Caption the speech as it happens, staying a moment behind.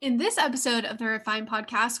In this episode of the Refine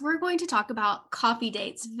podcast, we're going to talk about coffee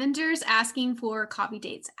dates, vendors asking for coffee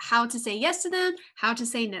dates, how to say yes to them, how to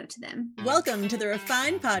say no to them. Welcome to the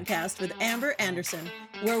Refine podcast with Amber Anderson,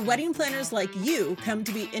 where wedding planners like you come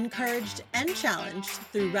to be encouraged and challenged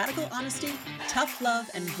through radical honesty, tough love,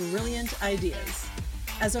 and brilliant ideas.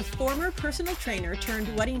 As a former personal trainer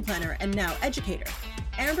turned wedding planner and now educator,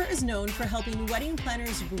 Amber is known for helping wedding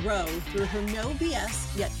planners grow through her no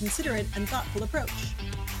BS yet considerate and thoughtful approach.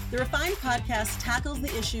 The Refine podcast tackles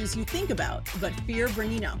the issues you think about but fear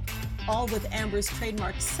bringing up, all with Amber's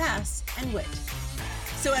trademark sass and wit.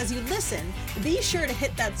 So as you listen, be sure to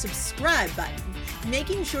hit that subscribe button,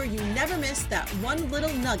 making sure you never miss that one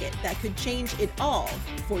little nugget that could change it all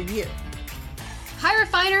for you. Hi,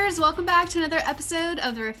 Refiners. Welcome back to another episode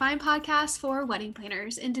of the Refine podcast for wedding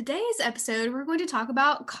planners. In today's episode, we're going to talk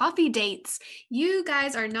about coffee dates. You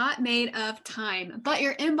guys are not made of time, but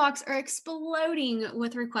your inbox are exploding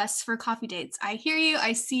with requests for coffee dates. I hear you,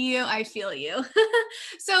 I see you, I feel you.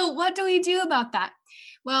 So what do we do about that?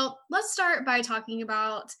 Well, let's start by talking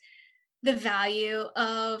about the value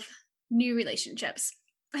of new relationships.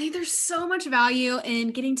 I think there's so much value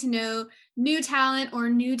in getting to know new talent or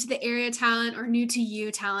new to the area talent or new to you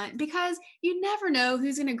talent, because you never know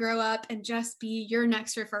who's going to grow up and just be your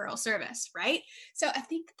next referral service, right? So I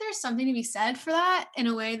think that there's something to be said for that in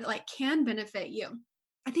a way that can benefit you.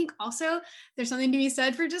 I think also there's something to be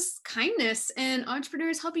said for just kindness and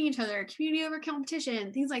entrepreneurs helping each other, community over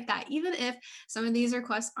competition, things like that. Even if some of these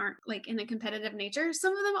requests aren't in a competitive nature,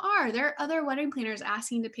 some of them are. There are other wedding planners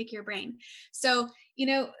asking to pick your brain. So,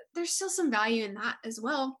 there's still some value in that as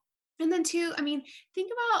well. And then too,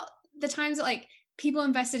 think about the times that people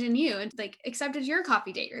invested in you and accepted your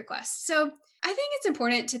coffee date request. So I think it's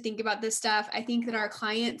important to think about this stuff. I think that our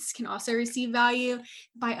clients can also receive value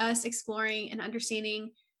by us exploring and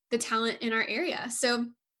understanding the talent in our area. So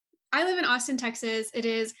I live in Austin, Texas.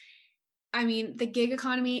 The gig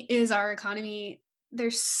economy is our economy.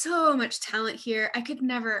 There's so much talent here. I could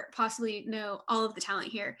never possibly know all of the talent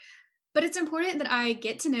here. But it's important that I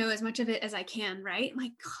get to know as much of it as I can, right?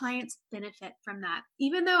 My clients benefit from that.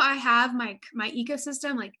 Even though I have my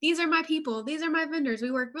ecosystem, these are my people, these are my vendors,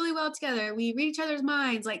 we work really well together, we read each other's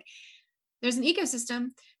minds, there's an ecosystem.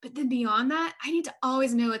 But then beyond that, I need to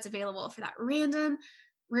always know what's available for that random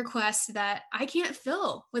request that I can't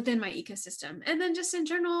fill within my ecosystem. And then just in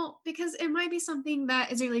general, because it might be something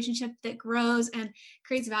that is a relationship that grows and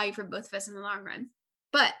creates value for both of us in the long run.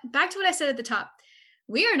 But back to what I said at the top.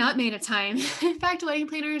 We are not made of time. In fact, wedding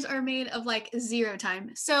planners are made of zero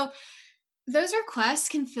time. So those requests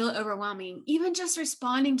can feel overwhelming. Even just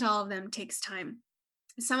responding to all of them takes time.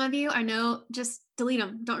 Some of you I know just delete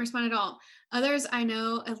them, don't respond at all. Others I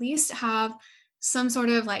know at least have some sort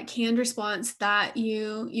of canned response that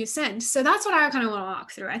you send. So that's what I kind of want to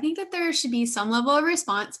walk through. I think that there should be some level of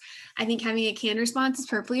response. I think having a canned response is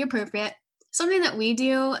perfectly appropriate. Something that we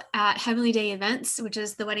do at Heavenly Day Events, which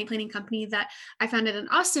is the wedding planning company that I founded in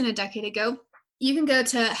Austin a decade ago, you can go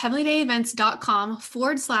to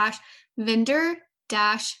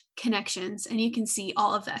heavenlydayevents.com/vendor-connections, and you can see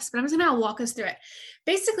all of this. But I'm just going to walk us through it.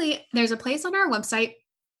 Basically, there's a place on our website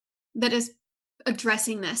that is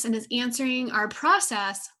addressing this and is answering our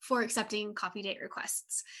process for accepting coffee date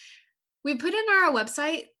requests. We put in our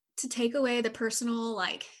website to take away the personal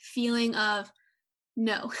feeling of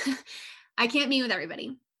no. I can't meet with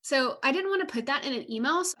everybody. So I didn't want to put that in an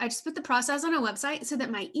email. So I just put the process on a website so that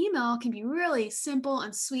my email can be really simple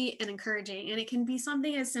and sweet and encouraging. And it can be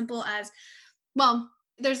something as simple as,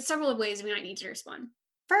 there's several ways we might need to respond.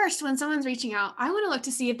 First, when someone's reaching out, I want to look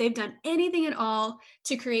to see if they've done anything at all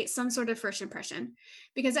to create some sort of first impression.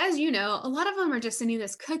 Because as you know, a lot of them are just sending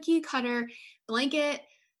this cookie cutter blanket,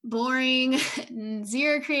 boring,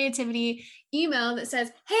 zero creativity email that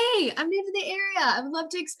says, hey, I'm new to the area. I would love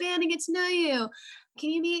to expand and get to know you. Can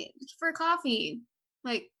you meet for coffee?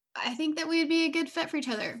 I think that we'd be a good fit for each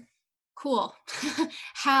other. Cool.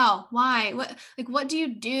 How? Why? What do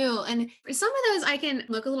you do? And for some of those, I can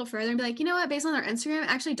look a little further and be like, you know what? Based on their Instagram, it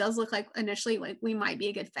actually does look like initially we might be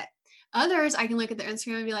a good fit. Others, I can look at their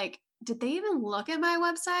Instagram and be like, did they even look at my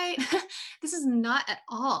website? This is not at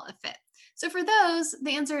all a fit. So for those,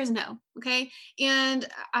 the answer is no. Okay. And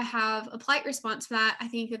I have a polite response for that. I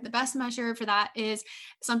think that the best measure for that is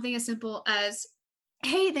something as simple as,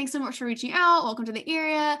 hey, thanks so much for reaching out. Welcome to the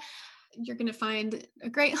area. You're going to find a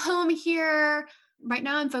great home here. Right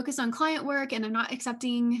now I'm focused on client work and I'm not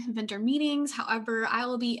accepting vendor meetings. However, I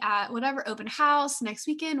will be at whatever open house next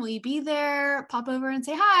weekend. Will you be there? Pop over and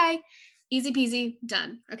say hi. Easy peasy,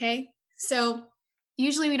 done. Okay. So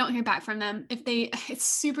usually we don't hear back from them. It's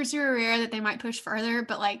super, super rare that they might push further,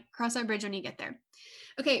 but cross that bridge when you get there.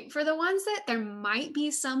 Okay, for the ones that there might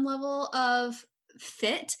be some level of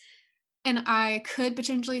fit, and I could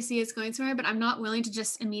potentially see us going somewhere, but I'm not willing to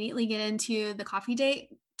just immediately get into the coffee date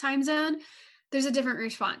time zone. There's a different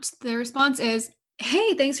response. The response is,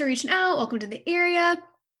 "Hey, thanks for reaching out. Welcome to the area.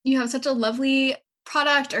 You have such a lovely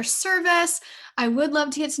product or service. I would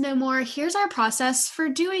love to get to know more. Here's our process for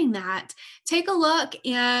doing that. Take a look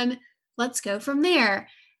and let's go from there.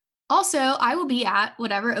 Also, I will be at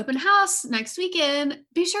whatever open house next weekend.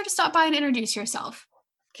 Be sure to stop by and introduce yourself."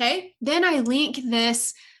 Okay. Then I link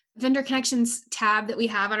this vendor connections tab that we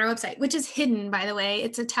have on our website, which is hidden, by the way.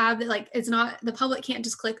 It's a tab that like it's not the public can't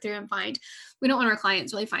just click through and find. We don't want our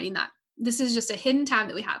clients really finding that. This is just a hidden tab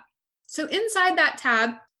that we have. So inside that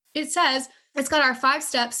tab, it says it's got our 5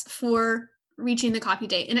 steps for reaching the coffee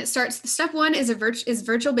date. And it starts, step 1 is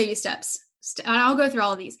virtual baby steps. And I'll go through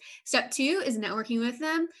all of these. Step 2 is networking with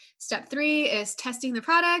them. Step 3 is testing the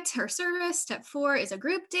product or service. Step 4 is a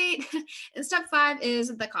group date. And step 5 is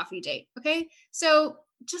the coffee date. Okay. So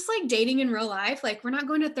just like dating in real life, like we're not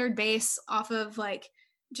going to third base off of like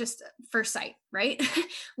just first sight, right?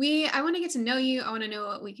 I want to get to know you. I want to know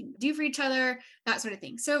what we can do for each other, that sort of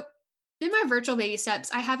thing. So in my virtual baby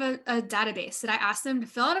steps, I have a database that I ask them to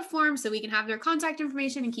fill out a form so we can have their contact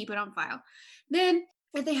information and keep it on file. Then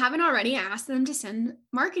if they haven't already, I ask them to send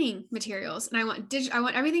marketing materials, and I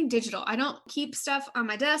want everything digital. I don't keep stuff on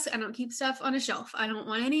my desk. I don't keep stuff on a shelf. I don't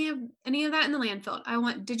want any of that in the landfill. I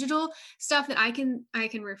want digital stuff that I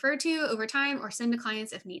can refer to over time or send to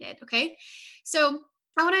clients if needed. Okay. So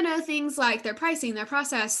I want to know things like their pricing, their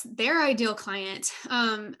process, their ideal client.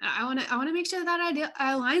 I want to make sure that idea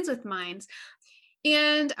aligns with mine.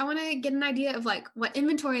 And I want to get an idea of like what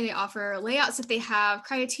inventory they offer, layouts that they have,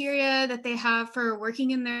 criteria that they have for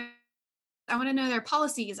working in their. I want to know their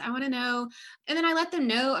policies. I want to know, and then I let them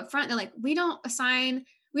know up front that like we don't sign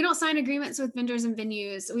agreements with vendors and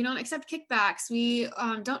venues. We don't accept kickbacks. We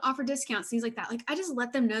don't offer discounts, things like that. Like I just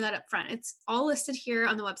let them know that up front. It's all listed here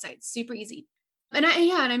on the website. It's super easy. And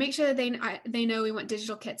I make sure that they know we want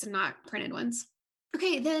digital kits and not printed ones.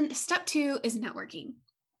 Okay, then step 2 is networking.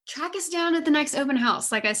 Track us down at the next open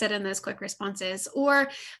house, like I said in those quick responses, or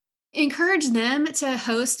encourage them to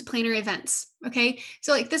host planner events. Okay.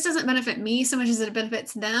 So like this doesn't benefit me so much as it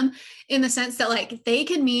benefits them in the sense that like they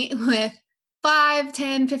can meet with 5,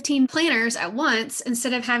 10, 15 planners at once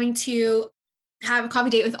instead of having to have a coffee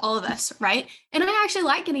date with all of us, right? And I actually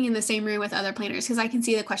like getting in the same room with other planners because I can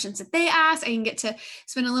see the questions that they ask. I can get to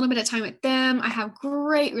spend a little bit of time with them. I have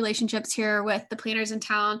great relationships here with the planners in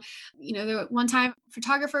town. You know, the one time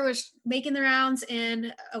photographer was making the rounds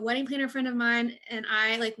and a wedding planner friend of mine and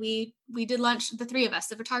I like we did lunch, the 3 of us,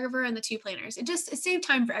 the photographer and the 2 planners. It saved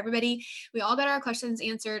time for everybody. We all got our questions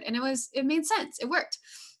answered and it made sense. It worked.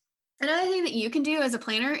 Another thing that you can do as a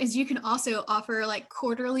planner is you can also offer like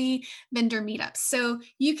quarterly vendor meetups. So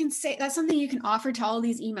you can say that's something you can offer to all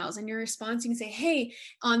these emails. And your response, you can say, hey,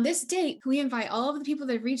 on this date, we invite all of the people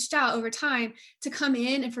that have reached out over time to come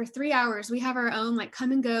in. And for 3 hours, we have our own like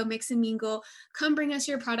come and go, mix and mingle. Come bring us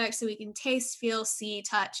your product so we can taste, feel, see,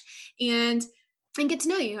 touch, and get to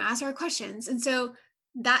know you, ask our questions. And so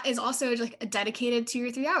that is also like dedicated to your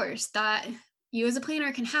 3 hours that you as a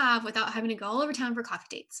planner can have without having to go all over town for coffee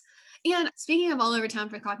dates. And speaking of all over town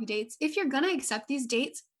for coffee dates, if you're going to accept these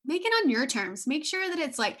dates, make it on your terms. Make sure that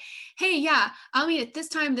it's like, hey, yeah, I'll meet at this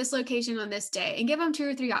time, this location on this day, and give them 2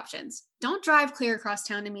 or 3 options. Don't drive clear across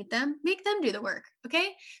town to meet them. Make them do the work.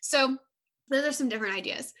 Okay. So those are some different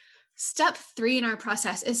ideas. Step 3 in our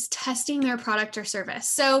process is testing their product or service.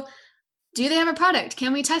 So do they have a product?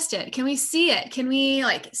 Can we test it? Can we see it? Can we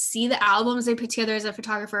like see the albums they put together as a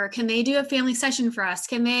photographer? Can they do a family session for us?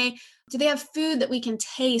 Do they have food that we can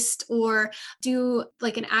taste or do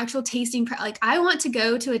like an actual tasting? Like I want to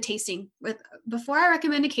go to a tasting before I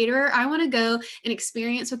recommend a caterer. I want to go and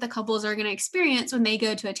experience what the couples are going to experience when they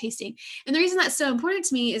go to a tasting. And the reason that's so important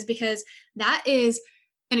to me is because that is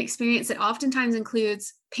an experience that oftentimes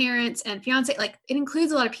includes parents and fiance. Like it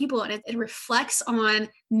includes a lot of people and it reflects on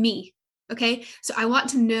me. Okay. So I want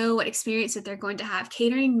to know what experience that they're going to have.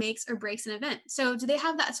 Catering makes or breaks an event. So do they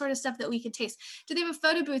have that sort of stuff that we can taste? Do they have a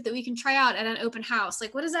photo booth that we can try out at an open house?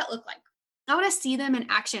 Like, what does that look like? I want to see them in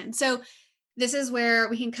action. So this is where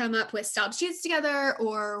we can come up with styled shoots together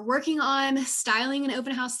or working on styling an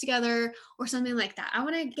open house together or something like that. I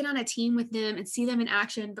want to get on a team with them and see them in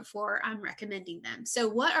action before I'm recommending them. So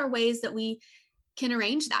what are ways that we can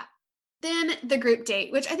arrange that? Then the group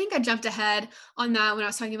date, which I think I jumped ahead on that when I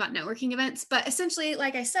was talking about networking events. But essentially,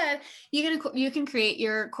 like I said, you can create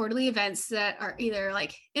your quarterly events that are either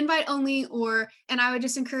like invite only, and I would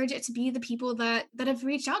just encourage it to be the people that have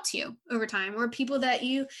reached out to you over time, or people that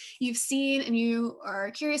you've seen and you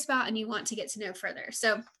are curious about and you want to get to know further.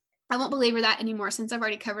 So I won't belabor that anymore since I've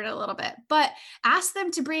already covered it a little bit. But ask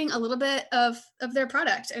them to bring a little bit of their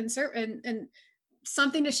product and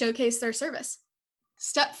something to showcase their service.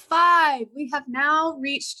 Step 5, we have now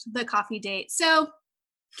reached the coffee date. So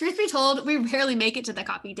truth be told, we rarely make it to the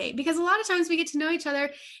coffee date because a lot of times we get to know each other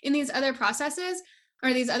in these other processes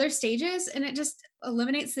or these other stages, and it just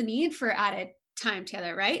eliminates the need for added time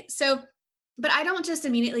together, right? So, but I don't just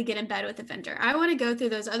immediately get in bed with a vendor. I want to go through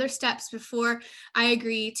those other steps before I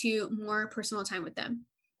agree to more personal time with them.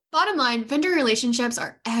 Bottom line, vendor relationships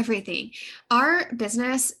are everything. Our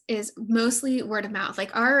business is mostly word of mouth.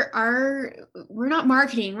 Like we're not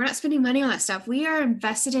marketing. We're not spending money on that stuff. We are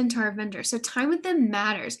invested into our vendors. So time with them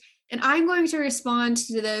matters. And I'm going to respond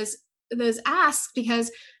to those asks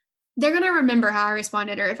because they're going to remember how I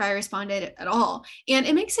responded or if I responded at all. And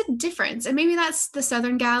it makes a difference. And maybe that's the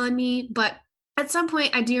Southern gal in me, but at some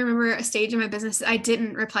point, I do remember a stage in my business that I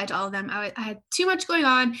didn't reply to all of them. I had too much going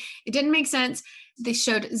on. It didn't make sense. They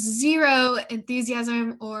showed zero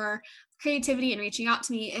enthusiasm or creativity in reaching out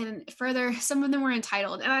to me. And further, some of them were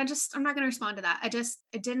entitled. And I'm not going to respond to that. I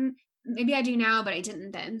didn't, maybe I do now, but I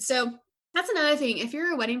didn't then. So that's another thing. If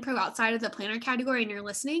you're a wedding pro outside of the planner category and you're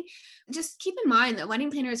listening, just keep in mind that wedding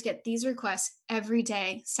planners get these requests every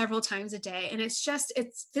day, several times a day. And it's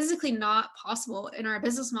physically not possible in our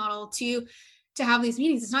business model to have these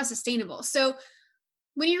meetings. It's not sustainable. So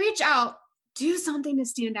when you reach out, do something to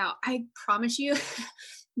stand out. I promise you,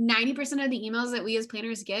 90% of the emails that we as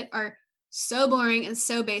planners get are so boring and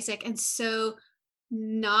so basic and so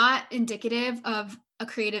not indicative of a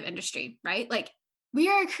creative industry, right? Like, we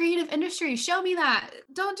are a creative industry. Show me that.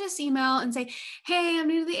 Don't just email and say, hey, I'm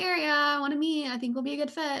new to the area. I want to meet. I think we'll be a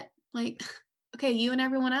good fit. Like, okay, you and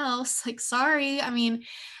everyone else, like, sorry. I mean,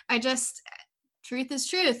 truth is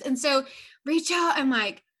truth. And so reach out and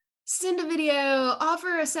like send a video,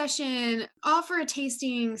 offer a session, offer a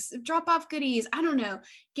tasting, drop off goodies. I don't know.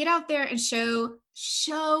 Get out there and show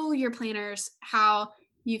your planners how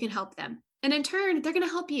you can help them. And in turn, they're going to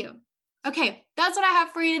help you. Okay, that's what I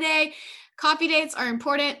have for you today. Coffee dates are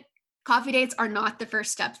important. Coffee dates are not the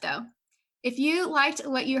first step though. If you liked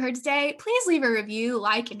what you heard today, please leave a review,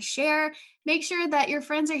 like, and share. Make sure that your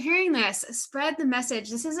friends are hearing this. Spread the message.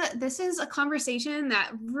 This is a conversation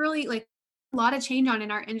that really, like, a lot of change on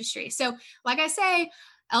in our industry. So like I say,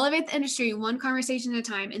 elevate the industry one conversation at a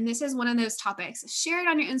time. And this is one of those topics. Share it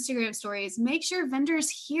on your Instagram stories. Make sure vendors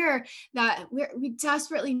hear that we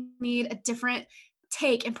desperately need a different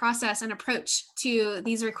take and process and approach to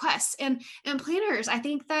these requests. And planners, I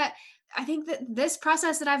think that this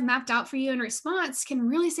process that I've mapped out for you in response can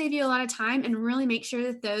really save you a lot of time and really make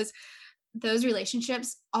sure that those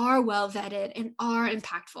relationships are well vetted and are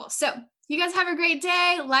impactful. So you guys have a great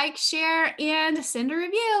day. Like, share, and send a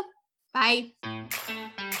review. Bye.